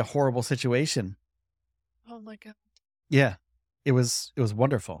could be a horrible situation. Oh my god. Yeah. It was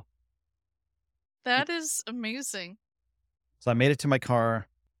wonderful. That is amazing. So I made it to my car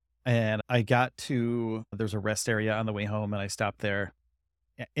And I got to there's a rest area on the way home, and I stopped there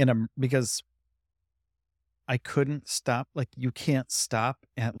because I couldn't stop. Like, you can't stop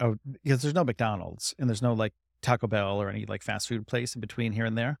at because there's no McDonald's and there's no like Taco Bell or any like fast food place in between here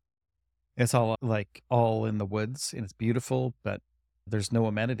and there. It's all like all in the woods and it's beautiful, but there's no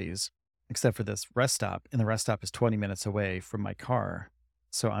amenities except for this rest stop. And the rest stop is 20 minutes away from my car.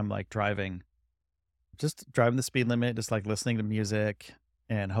 So I'm like just driving the speed limit, just like listening to music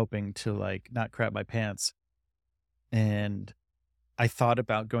and hoping to like not crap my pants. And I thought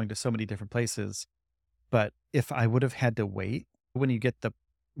about going to so many different places, but if I would have had to wait when you get the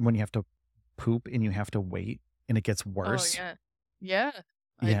when you have to poop and you have to wait and it gets Oh, worse. yeah. Yeah,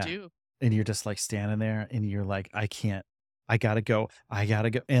 I Yeah. do. And you're just like standing there and you're like, I can't, I gotta go. I gotta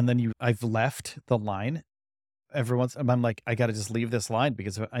go. And then I've left the line every once. I'm like, I gotta just leave this line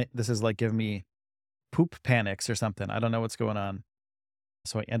because this is like giving me poop panics or something. I don't know what's going on.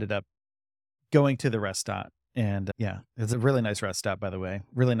 So I ended up going to the rest stop. And yeah, it's a really nice rest stop, by the way.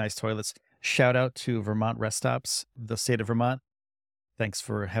 Really nice toilets. Shout out to Vermont rest stops, the state of Vermont. Thanks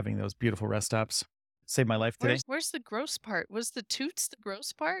for having those beautiful rest stops. Saved my life today. Where's the gross part? Was the toots the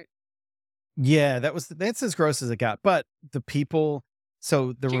gross part? Yeah, that's as gross as it got. But the people,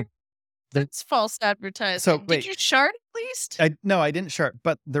 so there You're were there. That's false So advertising. Did wait, you shart at least? I no, I didn't sharp,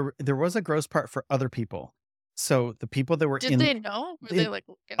 but there was a gross part for other people. So the people that were Did they know? Were they, in like,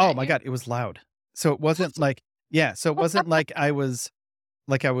 looking oh at my you? god, it was loud. So it wasn't like yeah, so it wasn't like I was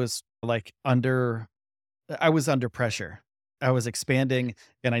like under I was under pressure. I was expanding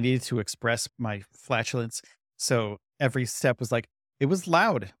and I needed to express my flatulence. So every step was like, it was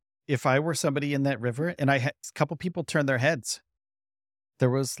loud. If I were somebody in that river and I had a couple people turn their heads, there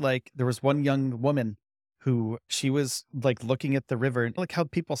was one young woman who she was like looking at the river and like how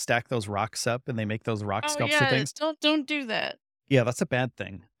people stack those rocks up and they make those rock Oh, sculpture yeah, things. don't do that. Yeah, that's a bad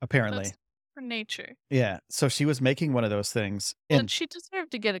thing, That's apparently. for nature. Yeah. So she was making one of those things Well, then she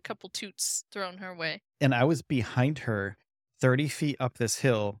deserved to get a couple toots thrown her way. and I was behind her 30 feet up this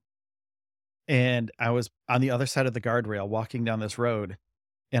hill and I was on the other side of the guardrail walking down this road,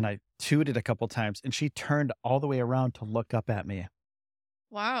 and I tooted a couple times, and she turned all the way around to look up at me,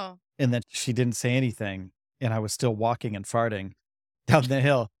 Wow. and then she didn't say anything, and I was still walking and farting down the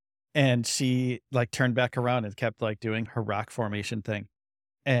hill, and she, like, turned back around and kept, like, doing her rock formation thing,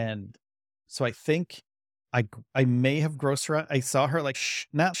 and so I think I may have grossed her out. I saw her, like,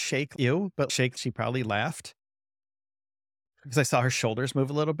 not shake, "Ew," but shake she probably laughed because I saw her shoulders move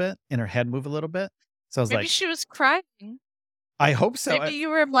a little bit and her head move a little bit, so I was Maybe like, she was crying. "I hope so." Maybe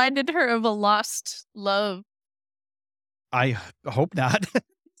you reminded her of a lost love. I hope not.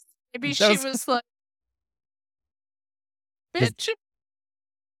 Maybe That she was was like, is "Bitch."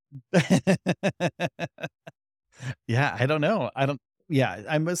 Yeah, I don't know. I don't yeah,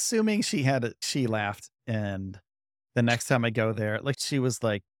 I'm assuming she laughed, and the next time I go there, like, she was,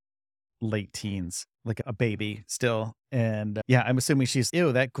 like, late teens, like a baby still, and, yeah, I'm assuming she's,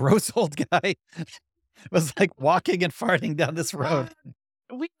 "Ew, that gross old guy was, like, walking and farting down this road."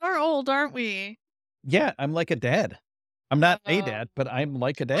 What? We are old, aren't we? Yeah, I'm like a dad. I'm not a Uh, dad, but I'm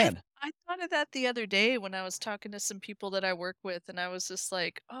like a I dad. I thought of that the other day when I was talking to some people that I work with, and I was just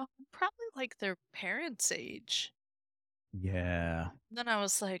like, "Oh, I'm probably like their parents' age." Yeah. Then I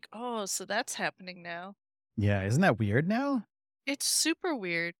was like, "Oh, so that's happening now." Yeah, isn't that weird now? It's super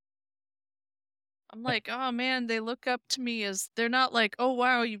weird. I'm like, "Oh, man, they look up to me as" they're not like, "Oh,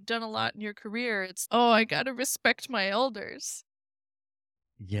 wow, you've done a lot in your career." It's, "Oh, I gotta respect my elders."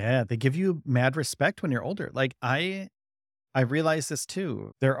 Yeah, they give you mad respect when you're older. Like, I realize this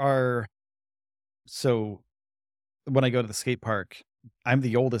too. So when I go to the skate park, I'm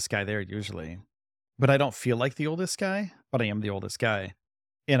the oldest guy there usually, but I don't feel like the oldest guy, but I am the oldest guy.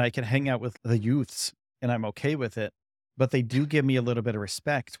 And I can hang out with the youths and I'm okay with it. But they do give me a little bit of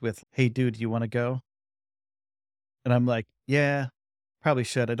respect with, hey, dude, you want to go? And I'm like, yeah, probably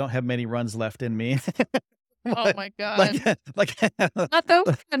should. I don't have many runs left in me. Oh What? my like, god. like, Not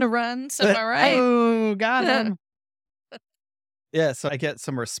those kind of runs, am I right? oh, got him. Yeah, so I get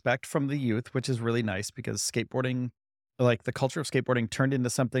some respect from the youth, which is really nice because skateboarding, like the culture of skateboarding turned into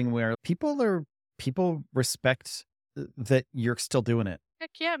something where people respect that you're still doing it.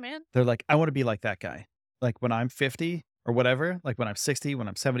 Heck yeah, man. They're like, I want to be like that guy. Like when I'm 50 or whatever, like when I'm 60, when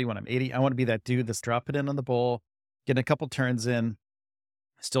I'm 70, when I'm 80, I want to be that dude that's dropping in on the bowl, getting a couple turns in,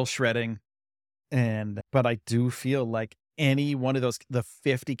 still shredding. But I do feel like any one of those, the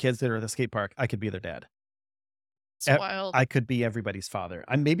 50 kids that are at the skate park, I could be their dad. It's wild. I could be everybody's father.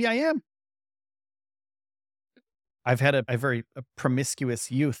 Maybe I am. I've had a very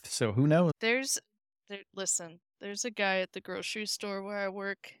promiscuous youth, so who knows? There's there listen, there's a guy at the grocery store where I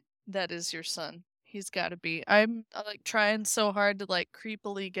work. that is your son. He's got to be. I'm like trying so hard to like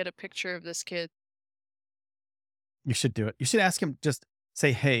creepily get a picture of this kid. You should do it. You should ask him, just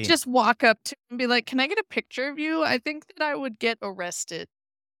say, "Hey." Just walk up to him and be like, "Can I get a picture of you?" I think that I would get arrested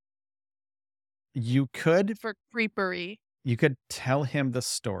You could for creepery. you could tell him the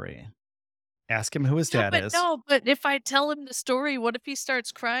story. Ask him who his Yeah, dad but is. no, but if I tell him the story, what if he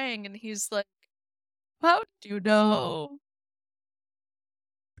starts crying and he's like, "How did you know?"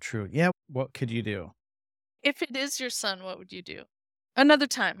 True. Yeah, what could you do? If it is your son, what would you do? Another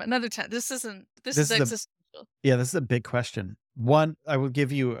time, another time. This is This is a existential. Yeah, this is a big question. One, I will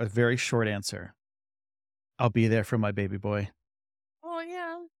give you a very short answer. I'll be there for my baby boy, Oh,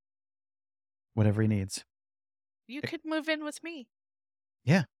 yeah. whatever he needs. You Eh, could move in with me.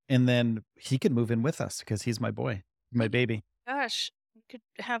 Yeah, and then he can move in with us because he's my boy, my Oh my baby. gosh. We could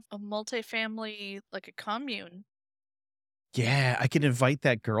have a multifamily, like a commune. Yeah, I can invite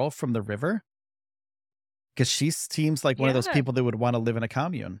that girl from the river because she seems like one of those Yeah, people that would wanna live in a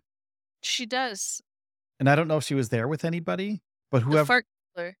commune, she does. and I don't know if she was there with anybody, but The whoever fart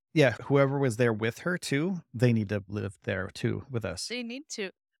killer. yeah, whoever was there with her too, they need to live there too with us. They need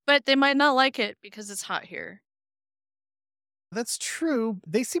to. But they might not like it because it's hot here. That's true.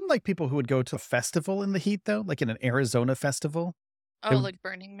 They seem like people who would go to a festival in the heat though, like in an Arizona festival. They Oh, would like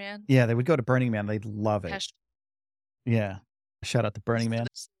Burning Man? Yeah, they would go to Burning Man, they'd love it. Hash Yeah. Shout out to Burning so Man.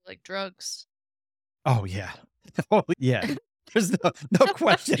 this like drugs. Oh, yeah. Oh, yeah. There's no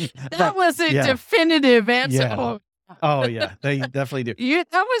question That that was a yeah, definitive answer. yeah. Oh. Oh, yeah, they definitely do. You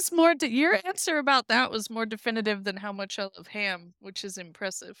that was more your answer about that was more definitive than how much I love ham, which is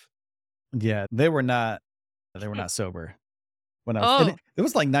impressive. Yeah, they were not sober when I was and Oh, it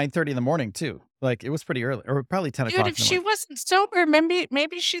was like 9:30 in the morning too. Like, it was pretty early or probably 10 dude, o'clock if in the she morning. wasn't sober,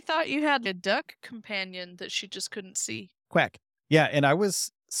 maybe she thought you had a duck companion that she just couldn't see. Quack. Yeah, and I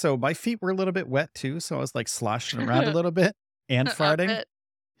was so my feet were a little bit wet too, so I was, like, sloshing around a little bit and I farting. bet.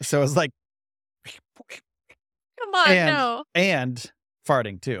 So I was like Come on, and no. and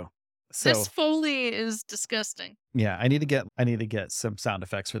farting too. This So, Foley is disgusting. yeah, I need to get some sound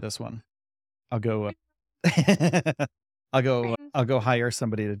effects for this one. I'll go, Ring. I'll go hire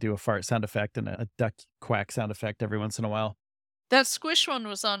somebody to do a fart sound effect and a duck quack sound effect every once in a while. That squish one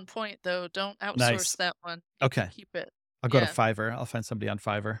was on point, though. Don't outsource Nice. that one. You can Okay. keep it. I'll go to Yeah. Fiverr. I'll find somebody on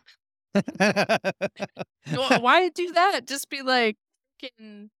Fiverr. Why do that? Just be like,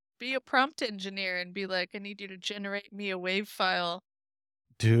 freaking be a prompt engineer and be like, I need you to generate me a wave file.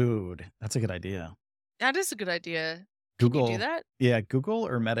 Dude, that's a good idea. That is a good idea. Can you do Google that? Yeah, Google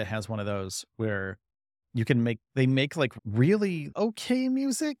or Meta has one of those where you can they make, like, really okay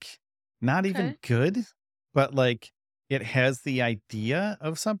music, not even Okay. good, but, like, it has the idea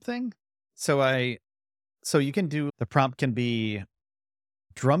of something. So I so you can do the prompt can be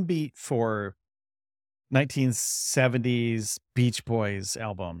drum beat for 1970s Beach Boys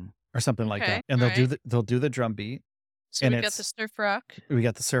album or something like Okay. that, and All right. they'll do the drum beat, So and we got the it's surf rock. we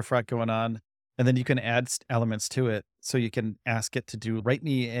got the surf rock going on, and then you can add elements to it. So you can ask it to write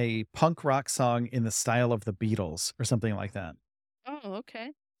me a punk rock song in the style of the Beatles or something like that. Oh,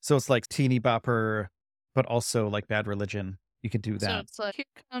 okay. So it's like teeny bopper, but also like Bad Religion. You could do So that. it's like, here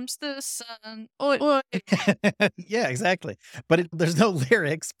comes the sun. Oi, oi. Yeah, exactly. But there's no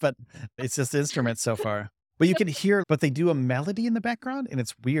lyrics, but it's just instruments so far. But you can hear, but they do a melody in the background, and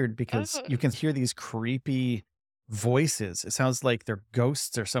it's weird because Oh, you can hear these creepy voices. It sounds like they're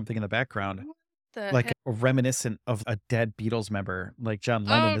ghosts or something in the background, what the like heck? reminiscent of a dead Beatles member, like John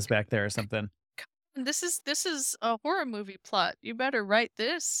Lennon Oh, is back there or something. this is a horror movie plot. You better write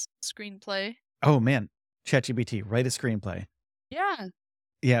this screenplay. Oh man, ChatGPT, write a screenplay. Yeah.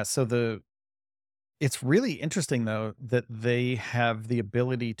 Yeah, so it's really interesting though that they have the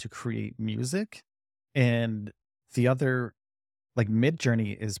ability to create music, and the other like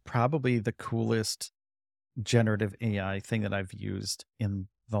Midjourney is probably the coolest generative AI thing that I've used in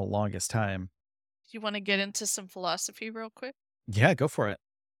the longest time. Do you want to get into some philosophy real quick? Yeah, go for it.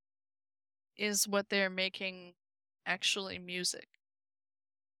 Is what they're making actually music?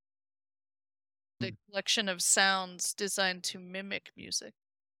 The collection of sounds designed to mimic music.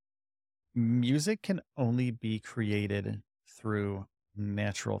 Music can only be created through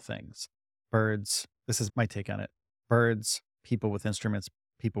natural things. Birds, this is my take on it. Birds, people with instruments,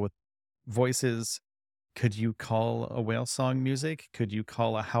 people with voices. Could you call a whale song music? Could you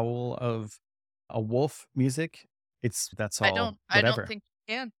call a howl of a wolf music? That's all I don't whatever. think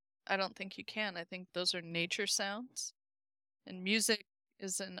you can. I don't think you can. I think those are nature sounds. And music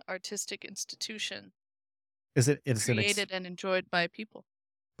is an artistic institution Is it created and enjoyed by people.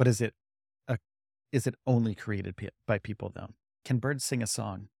 but a is it only created by people though? Can birds sing a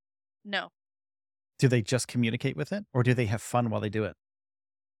song? No, Do they just communicate with it, or do they have fun while they do it?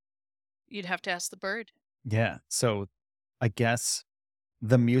 you'd have to ask the bird. Yeah. So I guess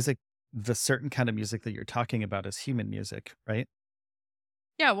the music, the certain kind of music that you're talking about is human music, right?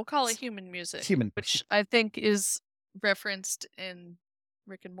 Yeah, we'll call it S- human music, Human. which I think is referenced in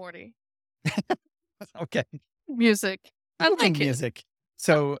Rick and Morty. Okay. Music. I Human like it. music.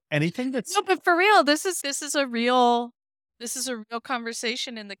 So anything that's No, but for real, this is a real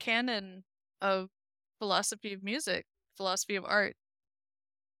conversation in the canon of philosophy of music, philosophy of art.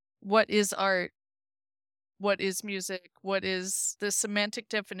 What is art? What is music? What is the semantic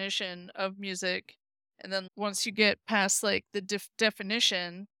definition of music? And then once you get past like the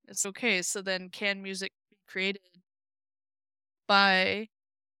definition, it's okay. So then can music be created by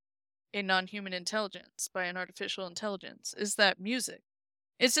a non-human intelligence, by an artificial intelligence? Is that music?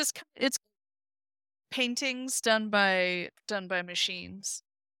 It's paintings done by machines.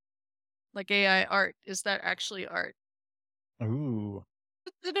 Like AI art, is that actually art? ooh.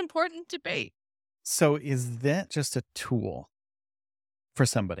 It's an important debate. So is that just a tool for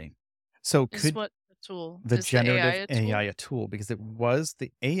somebody? So Is could what a tool? the Is the AI generative a AI tool? a tool? Because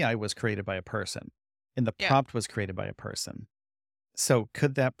the AI was created by a person and the Yeah. prompt was created by a person. So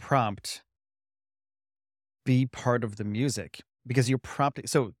could that prompt be part of the music? Because you're prompting.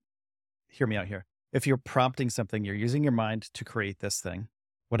 So hear me out here. If you're prompting something, you're using your mind to create this thing,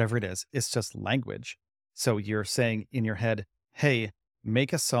 whatever it is, it's just language. So you're saying in your head, hey,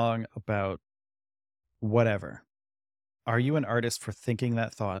 make a song about whatever. Are you an artist for thinking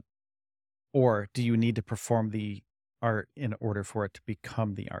that thought? Or do you need to perform the art in order for it to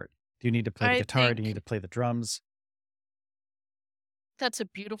become the art? Do you need to play the I guitar? Do you need think to play the drums? that's a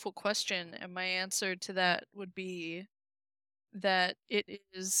beautiful question, and my answer to that would be that it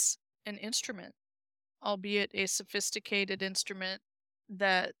is an instrument, albeit a sophisticated instrument,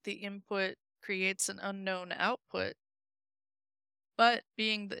 that the input creates an unknown output, but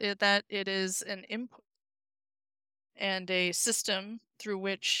that it is an input and a system through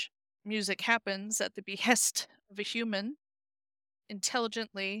which music happens at the behest of a human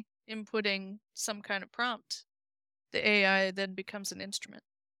intelligently inputting some kind of prompt, the AI then becomes an instrument,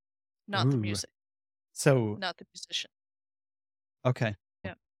 not the Ooh. music, So, not the musician. okay.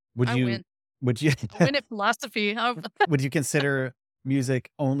 Yeah, Would I you win. would you I win at philosophy. would you consider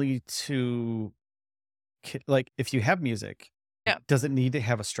music only to like if you have music, Yeah. does it need to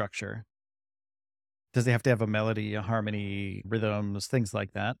have a structure? Does it have to have a melody, a harmony, rhythms, things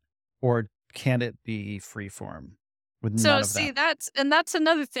like that? Or can it be free form with So none of see, that? that's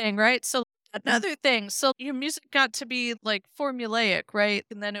another thing, right? So another thing. So your music got to be like formulaic, right?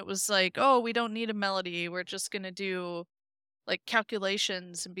 And then it was like, oh, we don't need a melody. We're just gonna do like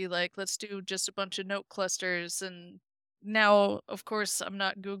calculations and be like, let's do just a bunch of note clusters. And now, of course, I'm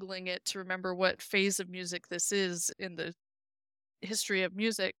not Googling it to remember what phase of music this is in the history of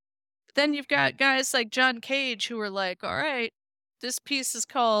music. But then you've got guys like John Cage who are like, all right, this piece is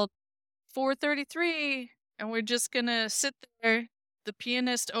called 433, and we're just gonna sit there. The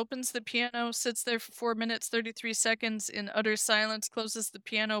pianist opens the piano, sits there for 4 minutes, 33 seconds in utter silence, closes the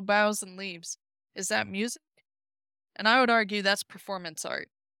piano, bows, and leaves. Is that music? And I would argue that's performance art.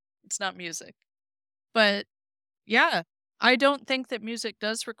 It's not music. But yeah, I don't think that music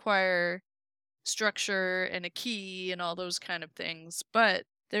does require structure and a key and all those kind of things, but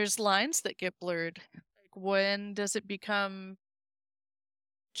there's lines that get blurred. Like when does it become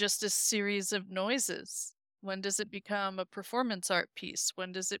just a series of noises? When does it become a performance art piece?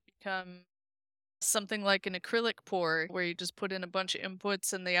 When does it become something like an acrylic pour where you just put in a bunch of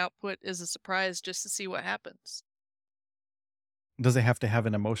inputs and the output is a surprise just to see what happens? Does it have to have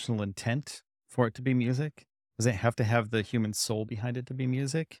an emotional intent for it to be music? Does it have to have the human soul behind it to be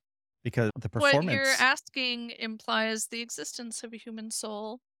music? Because the What you're performance. asking implies the existence of a human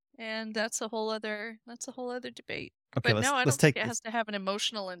soul, and that's a whole other debate. Okay, But no, I let's don't think take it has to have an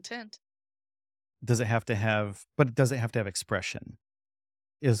emotional intent. does it have to have but does it have to have expression?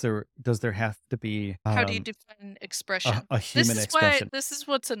 Does there have to be How do you define expression? a This human is why expression? this is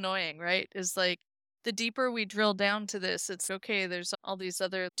what's annoying, right? Is like the deeper we drill down to this, it's okay, there's all these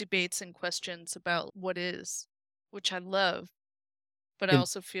other debates and questions about what is, which I love, but I In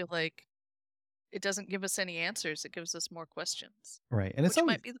also feel like it doesn't give us any answers, it gives us more questions, right, and it's which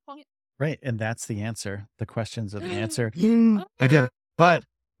always might be the point. right, and that's the answer. The questions are the answer. I did Ah, it. But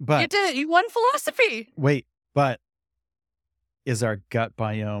you but did it, you won philosophy! wait, but is our gut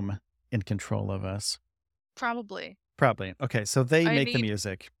biome in control of us? Probably. Probably. Okay, so they I make the need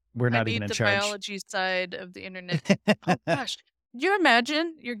music. We're I not even need in the charge. biology side of the internet. Oh gosh. Can you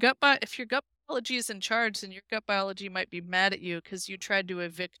imagine your gut biology is in charge, and your gut biology might be mad at you because you tried to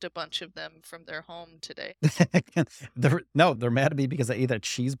evict a bunch of them from their home today. No, they're mad at me because I ate a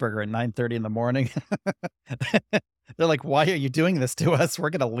cheeseburger at 9:30 in the morning. They're like, "Why are you doing this to us? We're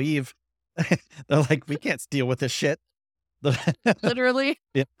gonna leave." They're like, "We can't deal with this shit." Literally.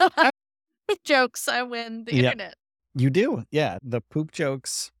 Yeah. Jokes, I win the Yeah, internet. you do. Yeah, the poop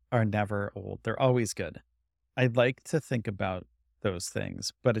jokes are never old. They're always good. I like to think about those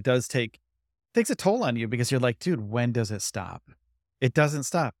things, but it does takes a toll on you because you're like, "Dude, when does it stop?" It doesn't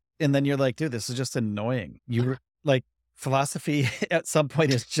stop. And then you're like, "Dude, this is just annoying." Like, philosophy at some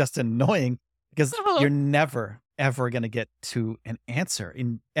point is just annoying because Oh, you're never, ever gonna get to an answer,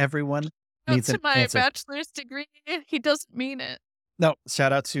 and everyone out needs to an my answer. bachelor's degree, he doesn't mean it. No,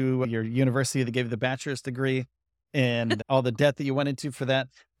 shout out to your university that gave you the bachelor's degree and all the debt that you went into for that,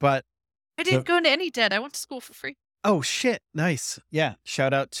 but I the didn't go into any debt, I went to school for free. oh, shit, nice. Yeah,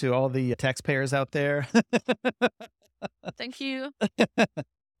 shout out to all the taxpayers out there. Thank you.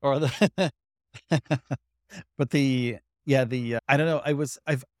 Or the but the yeah, I don't know,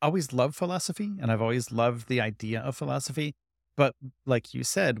 I've always loved philosophy, and I've always loved the idea of philosophy, but like you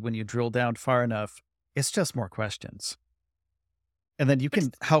said, when you drill down far enough, it's just more questions. And then you But can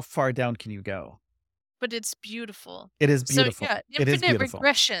it's how far down can you go? but it's beautiful. It is So, beautiful. yeah, It is infinite beautiful.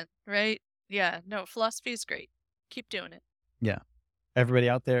 regression, right? Yeah, no, philosophy is great. Keep doing it. Yeah. Everybody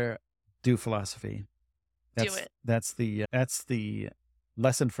out there, do philosophy. Do it. That's the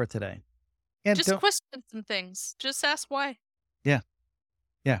lesson for today. And Just don't question some things. Just ask why. yeah,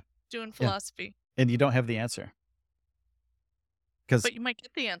 yeah, Doing yeah. philosophy. And you don't have the answer because But you might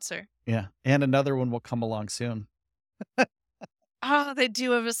get the answer. yeah, and another one will come along soon. Ah, they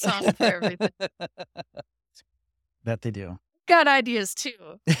do have a song for everything. That they do. Got ideas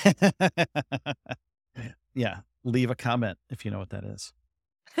too. Yeah, leave a comment if you know what that is.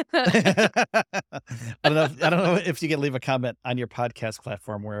 I don't know if you can leave a comment on your podcast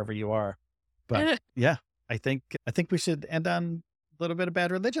platform wherever you are, but yeah, I think we should end on a little bit of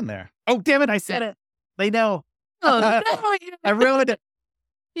bad religion there. Oh, damn it, I said it. They know. Oh, I no, ruined it.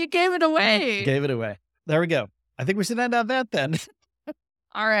 you gave it away. Gave it away. There we go. I think we should end on that then.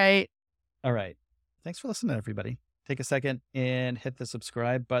 All right. All right. Thanks for listening, everybody. Take a second and hit the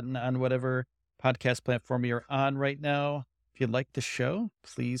subscribe button on whatever podcast platform you're on right now. If you like the show,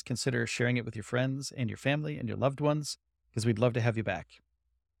 please consider sharing it with your friends and your family and your loved ones because we'd love to have you back.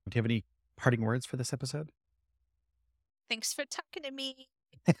 Do you have any parting words for this episode? Thanks for talking to me.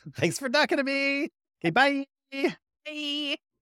 Thanks for talking to me. Okay, bye. Bye.